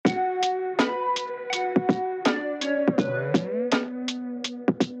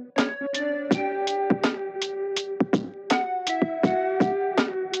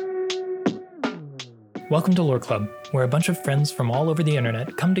Welcome to Lore Club, where a bunch of friends from all over the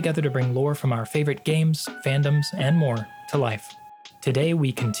internet come together to bring lore from our favorite games, fandoms, and more to life. Today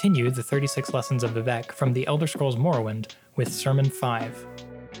we continue the 36 Lessons of Vivec from the Elder Scrolls Morrowind with Sermon 5.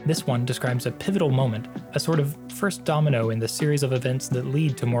 This one describes a pivotal moment, a sort of first domino in the series of events that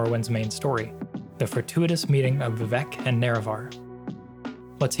lead to Morrowind's main story, the fortuitous meeting of Vivec and Nerever.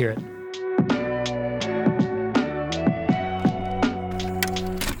 Let's hear it.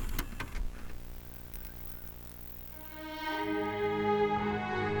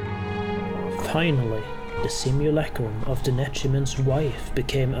 Finally, the simulacrum of the Netchman's wife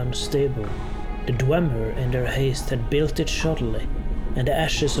became unstable. The Dwemer in their haste had built it shoddily, and the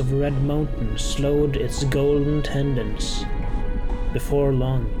ashes of Red Mountain slowed its golden tendons. Before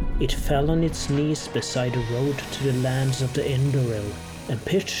long, it fell on its knees beside the road to the lands of the Indoril, and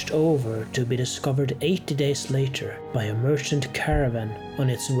pitched over to be discovered 80 days later by a merchant caravan on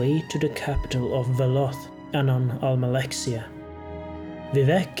its way to the capital of Veloth, Anon Almalexia.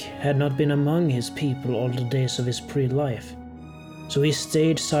 Vivec had not been among his people all the days of his pre-life, so he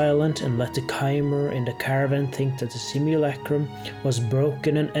stayed silent and let the chimer in the caravan think that the simulacrum was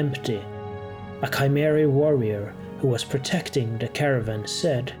broken and empty. A chimera warrior who was protecting the caravan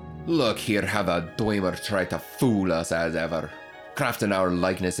said, "Look here how the Dwemer tried to fool us as ever, crafting our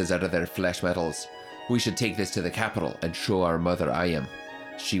likenesses out of their flesh metals. We should take this to the capital and show our mother Ayam.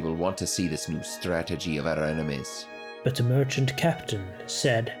 She will want to see this new strategy of our enemies." But the merchant captain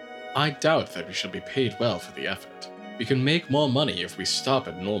said, "I doubt that we shall be paid well for the effort. We can make more money if we stop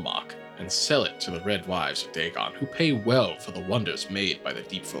at Nulmark and sell it to the Red Wives of Dagon, who pay well for the wonders made by the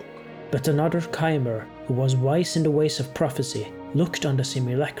Deep Folk." But another chimer, who was wise in the ways of prophecy, looked on the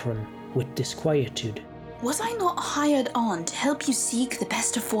simulacrum with disquietude. "Was I not hired on to help you seek the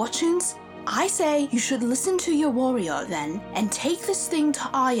best of fortunes? I say you should listen to your warrior then, and take this thing to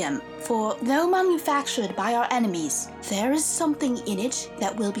Ayam, for though manufactured by our enemies, there is something in it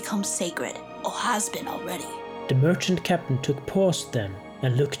that will become sacred, or has been already." The merchant captain took pause then,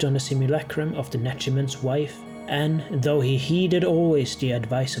 and looked on the simulacrum of the Netchman's wife, and, though he heeded always the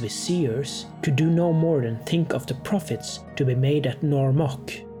advice of his seers, could do no more than think of the profits to be made at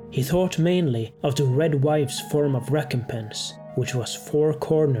Nulmark. He thought mainly of the Red Wife's form of recompense, which was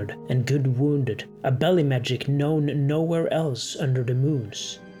four-cornered and good-wounded, a belly magic known nowhere else under the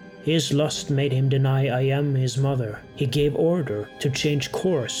moons. His lust made him deny Ayam his mother. He gave order to change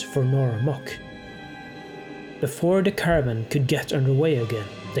course for Nulmark. Before the caravan could get underway again,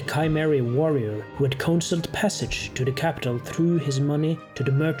 the chimera warrior who had counseled passage to the capital threw his money to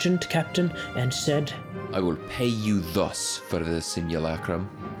the merchant captain and said, "I will pay you thus for the simulacrum,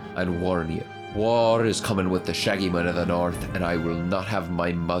 and warn you, war is coming with the Shaggy Men of the North, and I will not have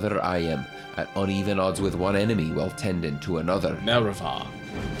my mother Ayam at uneven odds with one enemy while tending to another." Nerever,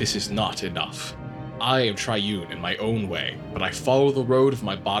 this is not enough. I am triune in my own way, but I follow the road of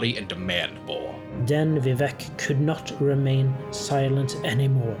my body and demand more. Then Vivec could not remain silent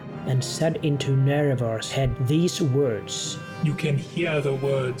anymore, and said into Nerevar's head these words, "You can hear the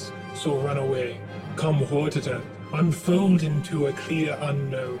words, so run away. Come, fortuitous, unfold into a clear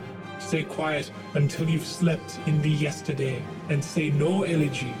unknown. Stay quiet until you've slept in the yesterday, and say no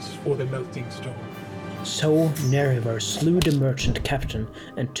elegies for the melting stone." So Nerever slew the merchant captain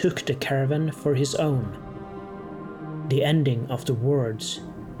and took the caravan for his own. The ending of the words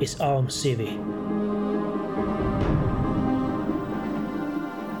is Alm Sivi.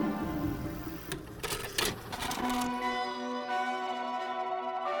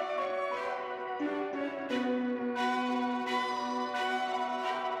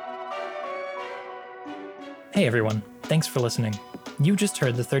 Hey everyone, thanks for listening. You just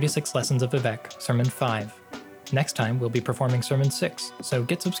heard the 36 Lessons of Vivec, Sermon 5. Next time we'll be performing Sermon 6, so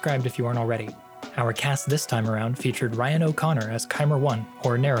get subscribed if you aren't already. Our cast this time around featured Ryan O'Connor as Chimer 1,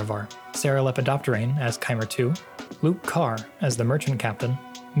 or Nerevar, Sarah Lepidopterane as Chimer 2, Luke Carr as the Merchant Captain,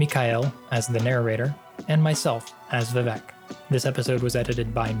 Mikael as the narrator, and myself as Vivec. This episode was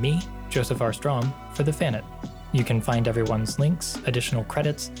edited by me, Joseph R. Strom, for the Fanet. You can find everyone's links, additional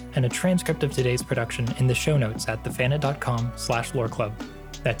credits, and a transcript of today's production in the show notes at thefanet.com/loreclub.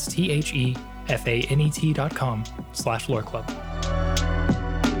 That's TheFanet.com/loreclub.